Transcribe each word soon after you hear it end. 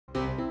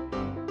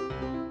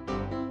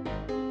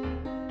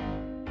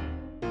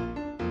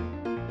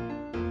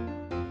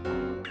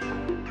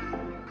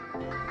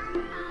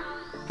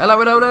Hello,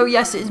 hello, hello,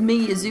 yes, it's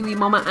me,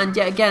 zu-wii-mama, and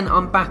yet again,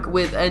 I'm back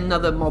with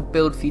another mob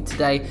build for you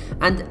today,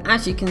 and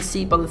as you can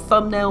see by the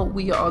thumbnail,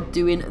 we are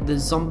doing the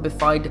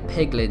Zombified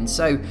Piglin.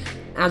 So,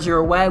 as you're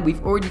aware,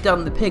 we've already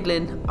done the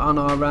Piglin on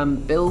our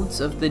builds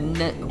of the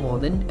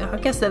I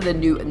guess they're the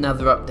new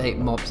nether update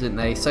mobs, aren't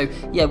they? So,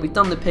 yeah, we've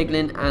done the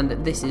Piglin, and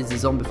this is the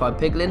Zombified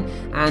Piglin,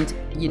 and,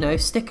 you know,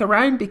 stick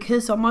around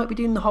because I might be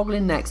doing the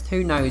Hoglin next,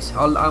 who knows?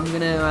 I'm going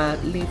to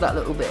leave that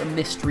little bit of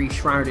mystery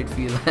shrouded for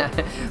you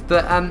there.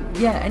 But,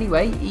 yeah,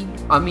 anyway,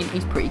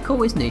 he's pretty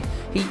cool, isn't he?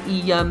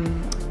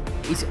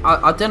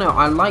 I don't know,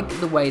 I like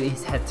the way that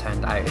his head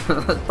turned out.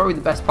 That's probably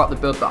the best part of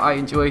the build that I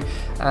enjoy.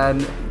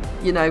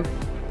 You know,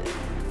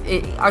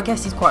 I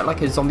guess he's quite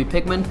like a zombie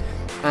pigman,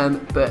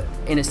 but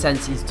in a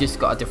sense he's just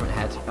got a different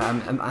head,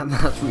 and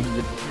that's really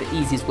the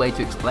easiest way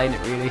to explain it,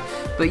 really.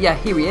 But yeah,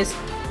 here he is.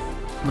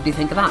 What do you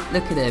think of that?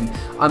 Look at him.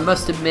 I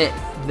must admit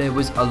there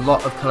was a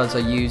lot of colours I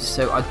used,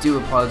 so I do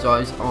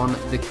apologise on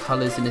the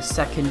colours in a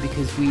second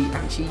because we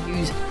actually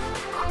use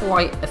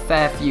quite a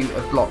fair few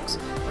of blocks.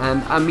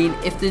 I mean,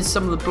 if there's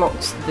some of the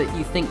blocks that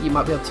you think you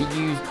might be able to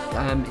use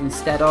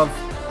instead of,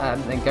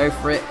 then go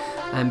for it.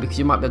 Because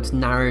you might be able to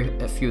narrow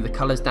a few of the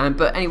colours down,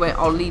 but anyway,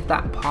 I'll leave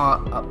that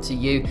part up to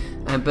you.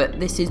 But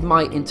this is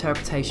my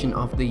interpretation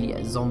of the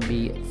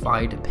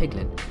Zombified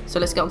Piglin. So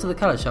let's get on to the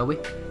colours, shall we?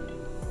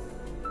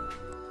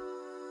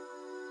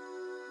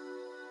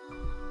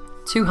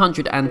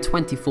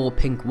 224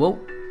 pink wool,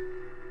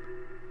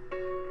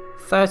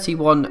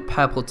 31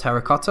 purple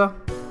terracotta,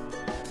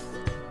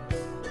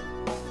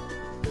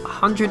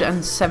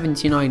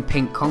 179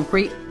 pink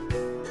concrete,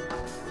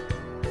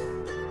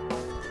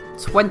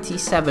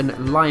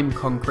 27 lime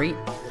concrete,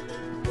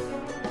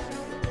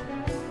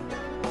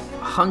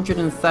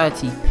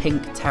 130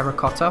 pink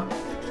terracotta,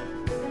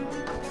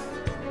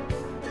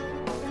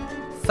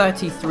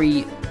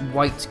 33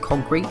 white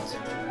concrete,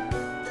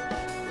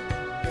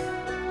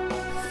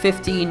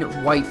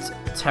 15 white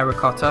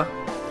terracotta,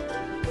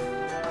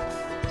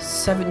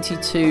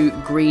 72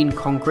 green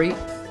concrete,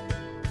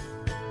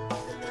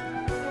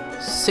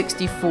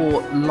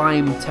 64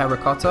 lime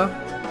terracotta,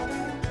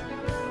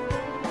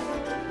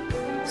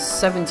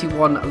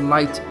 71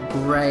 light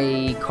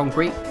grey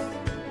concrete,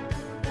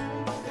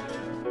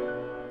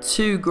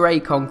 2 grey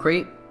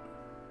concrete,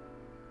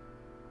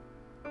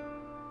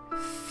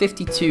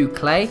 52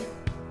 clay,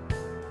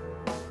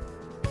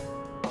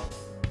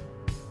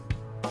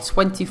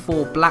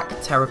 24 black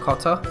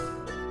terracotta,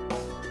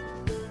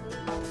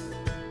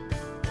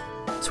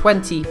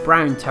 20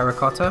 brown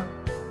terracotta,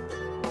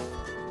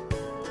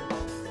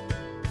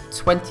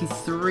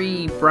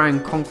 23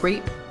 brown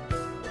concrete,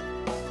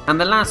 and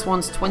the last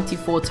one's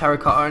 24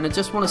 terracotta. And I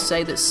just want to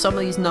say that some of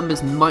these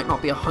numbers might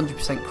not be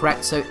 100%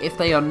 correct, so if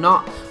they are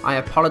not, I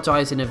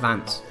apologise in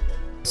advance.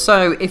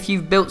 So if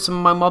you've built some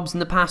of my mobs in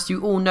the past,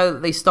 you all know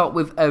that they start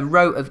with a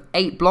row of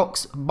 8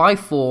 blocks by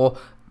 4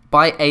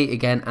 by 8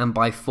 again and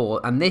by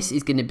 4, and this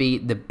is going to be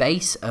the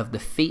base of the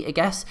feet, I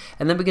guess,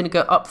 and then we're going to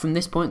go up from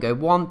this point, go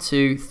 1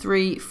 2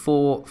 3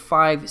 4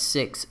 5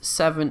 6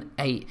 7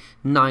 8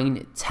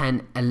 9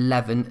 10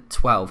 11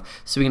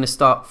 12. So we're going to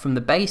start from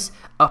the base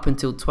up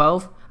until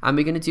 12, and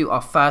we're going to do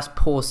our first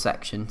pause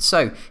section.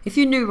 So if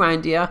you're new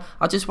around here,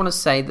 I just want to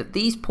say that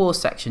these pause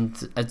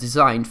sections are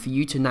designed for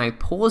you to now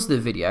pause the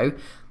video,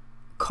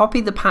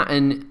 copy the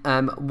pattern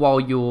while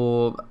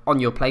you're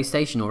on your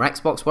PlayStation or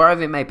Xbox,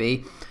 wherever it may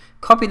be,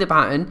 copy the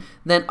pattern,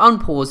 then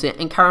unpause it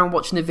and carry on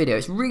watching the video.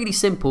 It's really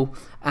simple,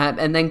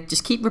 and then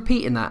just keep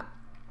repeating that.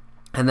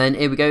 And then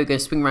here we go, we're going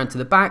to swing around to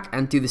the back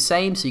and do the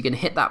same. So you're going to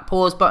hit that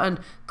pause button,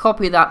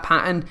 copy that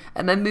pattern,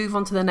 and then move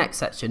on to the next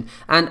section.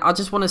 And I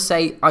just want to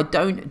say, I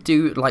don't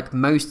do like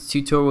most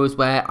tutorials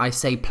where I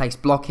say place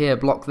block here,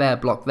 block there,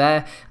 block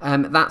there.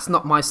 That's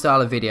not my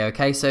style of video,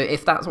 okay? So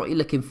if that's what you're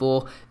looking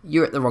for,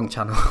 you're at the wrong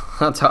channel.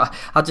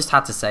 I just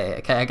had to say it,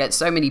 okay? I get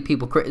so many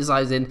people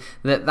criticizing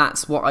that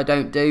that's what I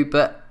don't do,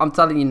 but I'm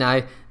telling you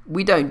now,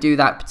 we don't do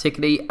that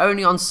particularly,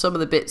 only on some of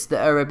the bits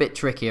that are a bit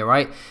trickier,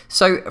 right?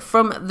 So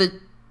from the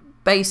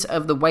base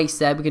of the waist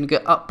there, we're going to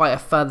go up by a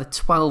further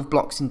 12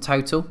 blocks in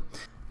total,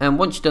 and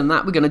once you've done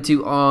that, we're going to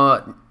do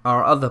our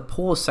other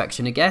pause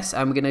section, I guess,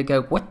 and we're going to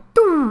go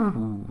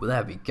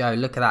there we go,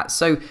 look at that.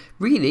 So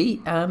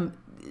really,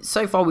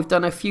 so far we've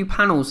done a few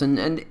panels,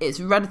 and it's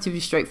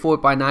relatively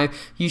straightforward by now.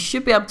 You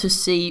should be able to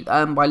see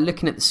by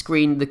looking at the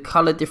screen the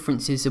colour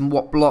differences and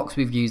what blocks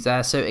we've used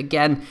there. So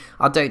again,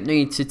 I don't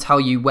need to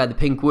tell you where the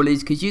pink wool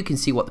is because you can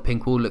see what the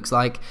pink wool looks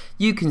like.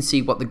 You can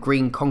see what the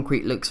green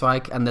concrete looks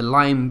like, and the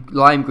lime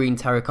green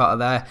terracotta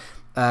there.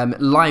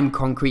 Lime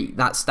concrete,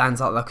 that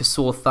stands out like a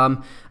sore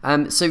thumb.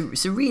 So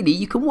really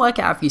you can work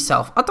it out for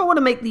yourself. I don't want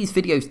to make these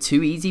videos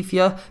too easy for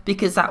you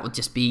because that would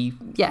just be,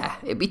 yeah,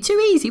 it'd be too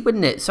easy,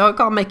 wouldn't it? So I've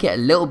got to make it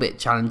a little bit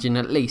challenging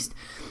at least.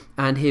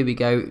 And here we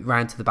go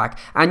round to the back,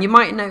 and you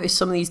might notice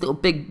some of these little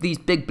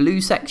big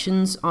blue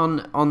sections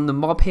on the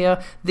mob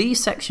here.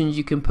 These sections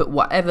you can put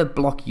whatever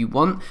block you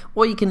want,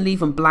 or you can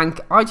leave them blank.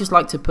 I just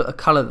like to put a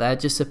color there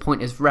just to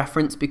point as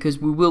reference, because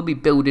we will be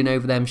building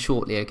over them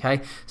shortly.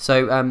 Okay,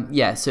 so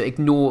yeah, so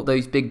ignore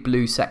those big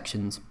blue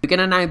sections. We're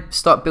gonna now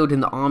start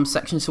building the arm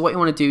section. So what you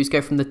want to do is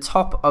go from the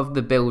top of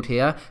the build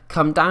here,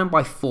 come down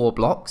by 4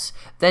 blocks,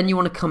 then you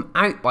want to come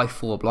out by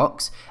 4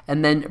 blocks,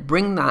 and then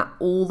bring that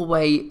all the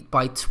way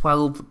by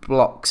 12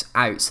 blocks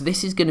out. So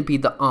this is going to be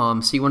the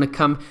arm. So you want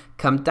to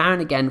come down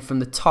again from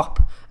the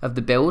top of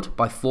the build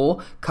by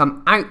 4,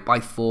 come out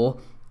by 4,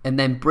 and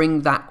then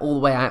bring that all the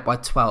way out by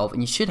 12,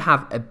 and you should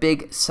have a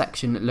big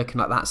section looking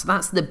like that. So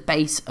that's the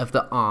base of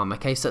the arm.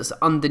 Okay, so it's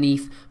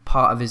underneath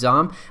part of his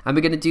arm, and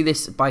we're going to do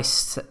this by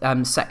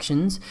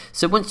sections.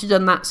 So once you've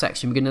done that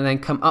section, we're going to then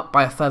come up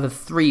by a further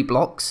 3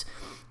 blocks,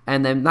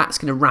 and then that's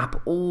going to wrap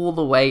all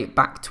the way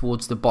back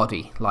towards the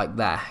body like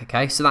there.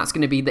 Okay, so that's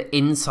going to be the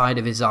inside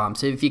of his arm.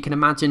 So if you can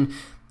imagine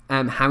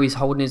how he's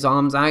holding his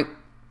arms out,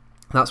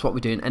 that's what we're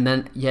doing. And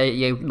then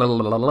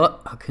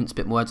I couldn't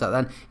spit more words out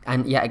then,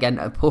 and yet again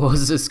I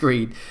pause the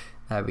screen.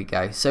 There we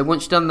go. So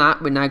once you've done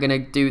that, we're now going to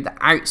do the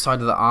outside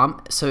of the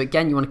arm. So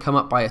again, you want to come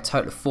up by a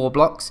total of 4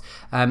 blocks,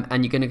 and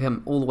you're going to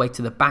come all the way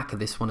to the back of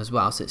this one as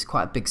well. So it's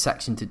quite a big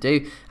section to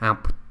do. And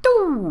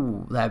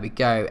there we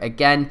go.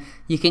 Again,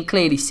 you can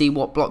clearly see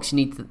what blocks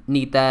you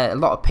need there. A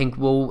lot of pink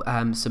wool,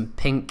 some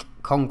pink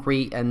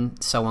concrete,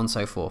 and so on and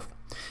so forth.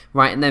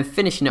 Right, and then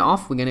finishing it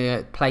off, we're going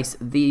to place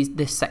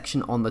this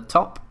section on the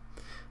top.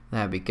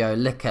 There we go.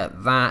 Look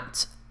at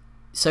that.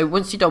 So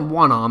once you've done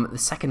one arm, the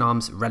second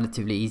arm's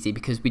relatively easy,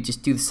 because we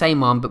just do the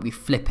same arm but we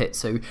flip it,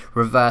 so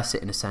reverse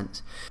it in a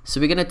sense. So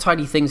we're going to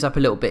tidy things up a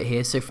little bit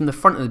here. So from the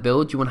front of the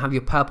build, you want to have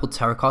your purple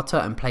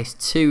terracotta and place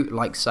 2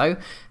 like so.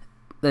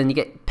 Then you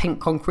get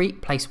pink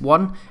concrete, place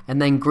 1,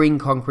 and then green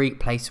concrete,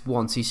 place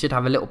 1. So you should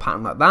have a little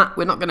pattern like that.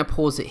 We're not going to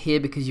pause it here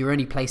because you're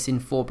only placing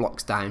 4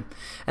 blocks down.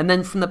 And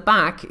then from the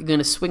back, you're going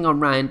to swing on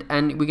round,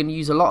 and we're going to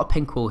use a lot of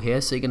pink wool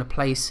here. So you're going to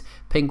place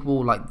pink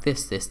wool like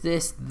this,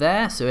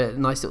 there. So a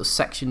nice little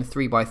section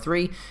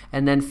 3x3,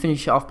 and then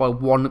finish it off by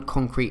 1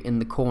 concrete in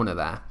the corner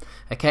there.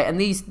 Okay,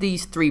 and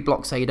these 3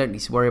 blocks there you don't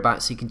need to worry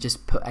about, so you can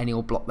just put any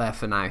old block there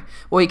for now,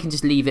 or you can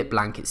just leave it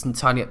blank. It's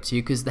entirely up to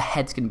you, because the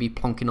head's going to be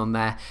plonking on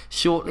there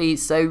shortly,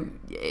 so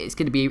it's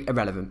going to be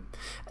irrelevant.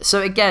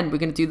 So again, we're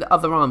going to do the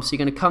other arm. So you're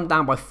going to come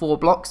down by 4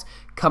 blocks,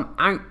 come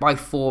out by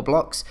 4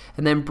 blocks,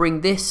 and then bring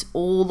this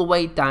all the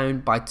way down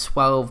by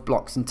 12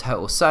 blocks in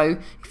total. So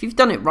if you've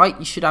done it right,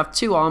 you should have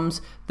 2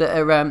 arms that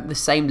are the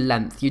same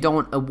length. You don't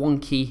want a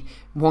wonky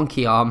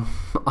arm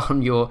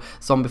on your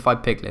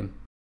Zombified Piglin.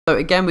 So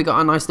again, we got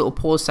a nice little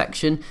pause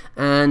section,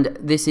 and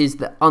this is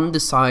the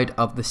underside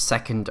of the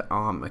second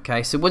arm.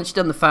 Okay, so once you've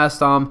done the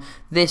first arm,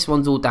 this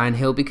one's all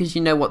downhill because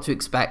you know what to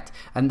expect,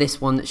 and this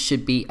one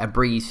should be a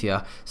breeze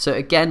here. So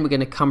again, we're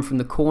going to come from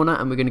the corner,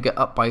 and we're going to go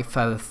up by a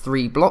further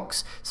 3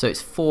 blocks, so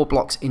it's 4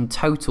 blocks in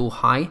total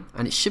high,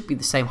 and it should be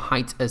the same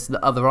height as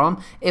the other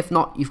arm. If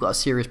not, you've got a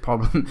serious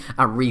problem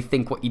and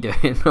rethink what you're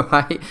doing.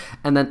 Right,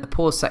 and then a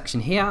pause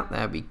section here.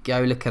 There we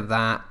go. Look at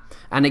that.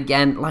 And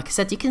again, like I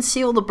said, you can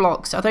see all the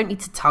blocks. I don't need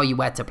to tell you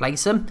where to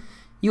place them.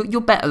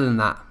 You're better than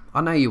that.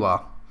 I know you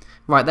are.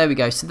 Right, there we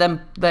go. So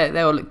then they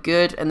all look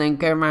good. And then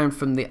go around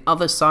from the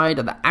other side,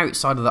 or the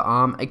outside of the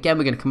arm. Again,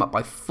 we're going to come up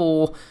by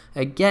 4.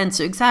 Again,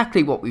 so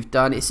exactly what we've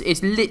done. It's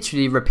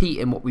literally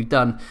repeating what we've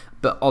done,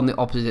 but on the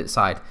opposite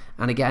side.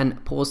 And again,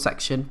 pause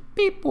section.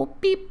 Beep,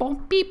 beep, beep,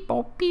 beep,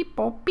 beep, beep,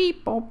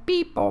 beep,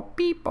 beep,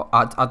 beep.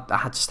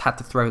 I just had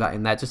to throw that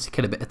in there just to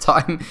kill a bit of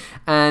time.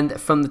 And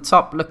from the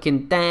top,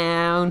 looking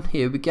down,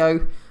 here we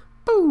go.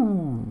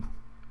 Boo!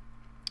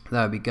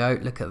 There we go.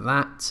 Look at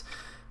that.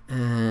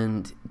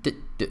 And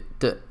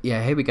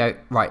yeah, here we go.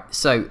 Right,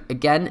 so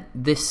again,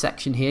 this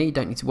section here you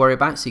don't need to worry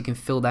about, so you can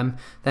fill them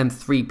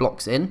 3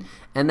 blocks in.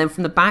 And then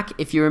from the back,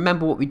 if you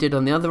remember what we did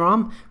on the other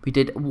arm, we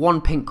did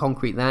 1 pink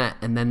concrete there,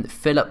 and then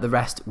fill up the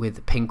rest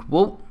with pink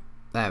wool.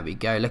 There we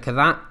go. Look at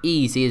that.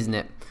 Easy, isn't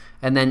it?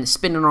 And then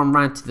spinning on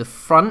round to the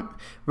front,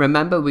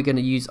 remember we're going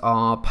to use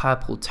our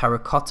purple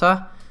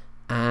terracotta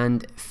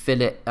and fill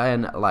it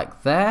in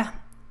like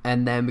there.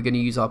 And then we're going to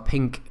use our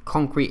pink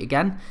concrete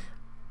again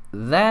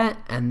there,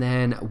 and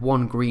then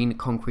 1 green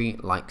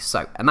concrete like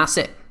so, and that's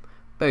it.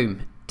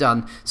 Boom,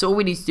 done. So all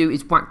we need to do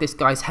is whack this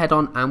guy's head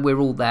on, and we're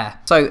all there.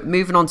 So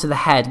moving on to the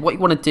head, what you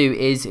want to do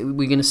is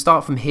we're going to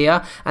start from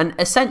here, and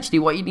essentially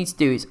what you need to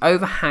do is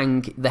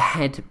overhang the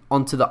head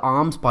onto the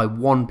arms by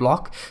 1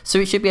 block. So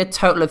it should be a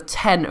total of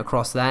 10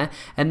 across there,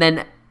 and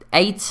then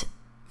 8.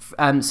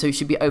 So it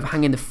should be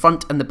overhanging the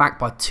front and the back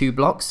by 2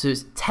 blocks. So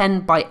it's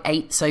 10 by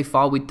 8 so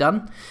far we've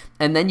done.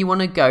 And then you want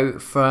to go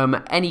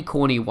from any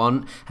corner you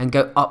want and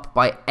go up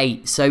by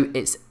 8. So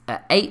it's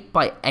 8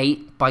 by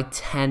 8 by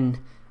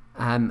 10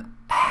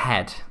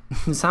 head.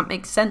 Does that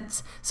make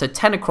sense? So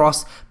 10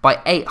 across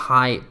by 8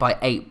 high by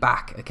 8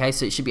 back. Okay,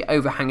 so it should be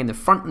overhanging the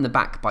front and the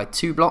back by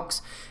 2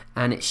 blocks.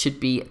 And it should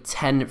be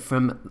 10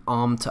 from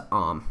arm to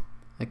arm.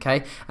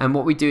 Okay, and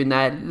what we do in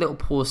there, little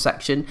pause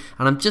section,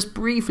 and I'm just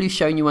briefly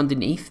showing you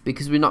underneath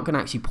because we're not going to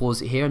actually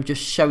pause it here. I'm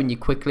just showing you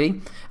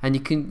quickly, and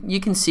you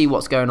can see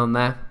what's going on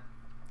there.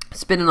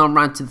 Spinning on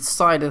round to the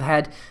side of the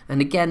head, and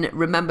again,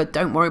 remember,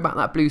 don't worry about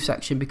that blue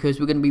section because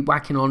we're going to be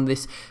whacking on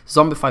this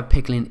Zombified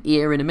Piglin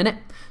ear in a minute.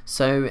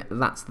 So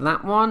that's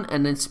that one,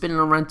 and then spinning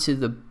on round to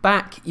the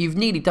back. You've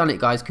nearly done it,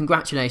 guys.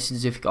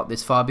 Congratulations if you got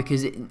this far,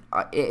 because it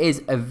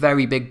is a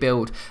very big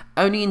build,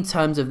 only in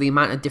terms of the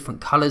amount of different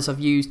colours I've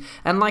used.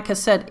 And like I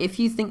said, if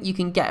you think you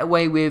can get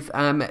away with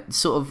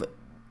sort of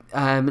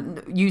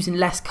using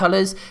less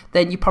colours,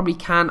 then you probably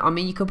can. I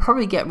mean, you could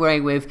probably get away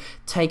with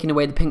taking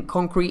away the pink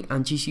concrete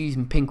and just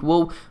using pink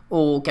wool,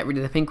 or get rid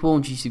of the pink wool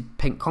and just use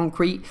pink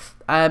concrete.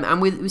 And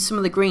with some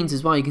of the greens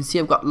as well, you can see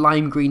I've got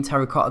lime green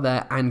terracotta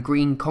there and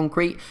green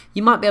concrete.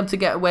 You might be able to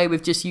get away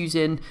with just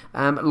using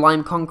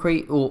lime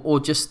concrete or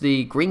just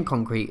the green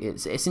concrete.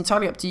 It's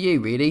entirely up to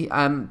you, really.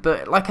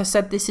 But like I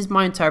said, this is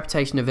my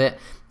interpretation of it.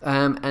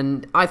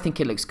 And I think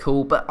it looks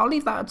cool, but I'll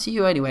leave that up to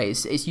you anyway.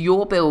 It's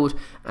your build,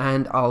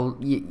 and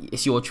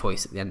it's your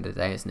choice at the end of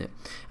the day, isn't it?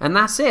 And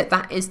that's it.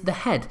 That is the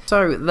head.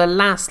 So the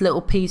last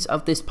little piece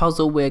of this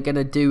puzzle we're going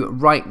to do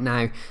right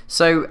now.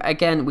 So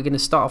again, we're going to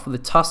start off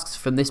with the tusks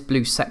from this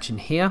blue section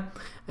here,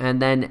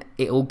 and then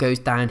it all goes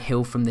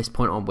downhill from this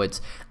point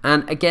onwards.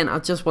 And again, I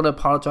just want to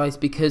apologise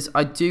because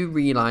I do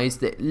realise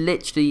that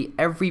literally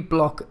every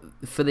block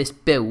for this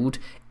build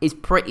is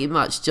pretty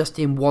much just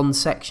in one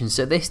section.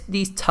 So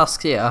these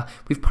tusks here,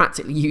 we've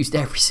practically used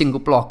every single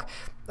block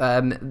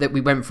that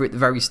we went through at the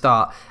very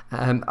start.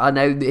 I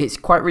know it's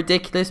quite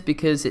ridiculous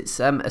because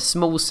it's a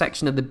small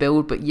section of the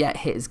build, but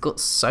yet it's got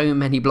so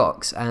many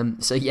blocks.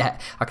 So yeah,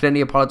 I can only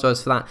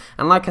apologise for that.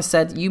 And like I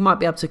said, you might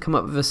be able to come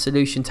up with a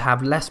solution to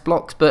have less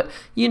blocks, but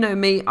you know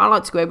me, I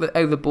like to go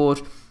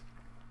overboard,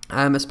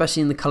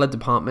 especially in the colour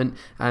department,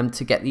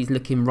 to get these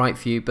looking right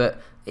for you.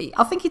 But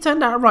I think he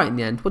turned out right in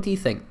the end. What do you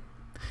think?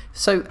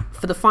 So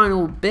for the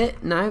final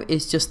bit now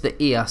is just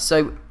the ear.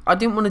 So I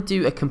didn't want to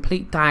do a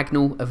complete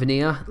diagonal of an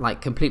ear,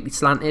 like completely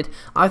slanted.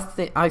 I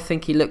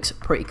think he looks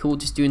pretty cool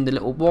just doing the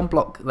little one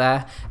block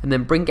there and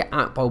then bring it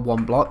out by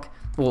one block,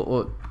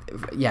 or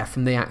yeah,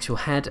 from the actual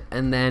head,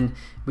 and then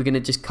we're going to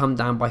just come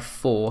down by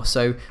 4.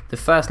 So the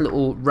first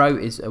little row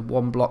is a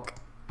 1 block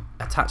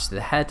attached to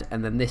the head,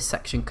 and then this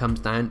section comes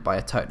down by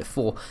a total of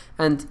 4,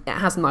 and it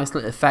has a nice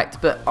little effect.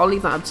 But I'll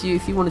leave that up to you.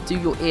 If you want to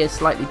do your ear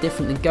slightly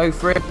different, then go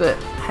for it,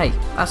 but hey,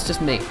 that's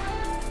just me.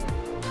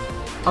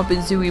 I've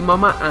been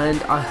zu-wii-mama,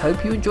 and I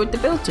hope you enjoyed the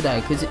build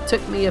today, because it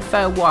took me a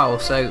fair while,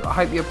 so I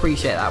hope you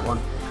appreciate that one.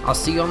 I'll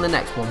see you on the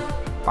next one.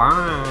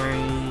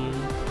 Bye.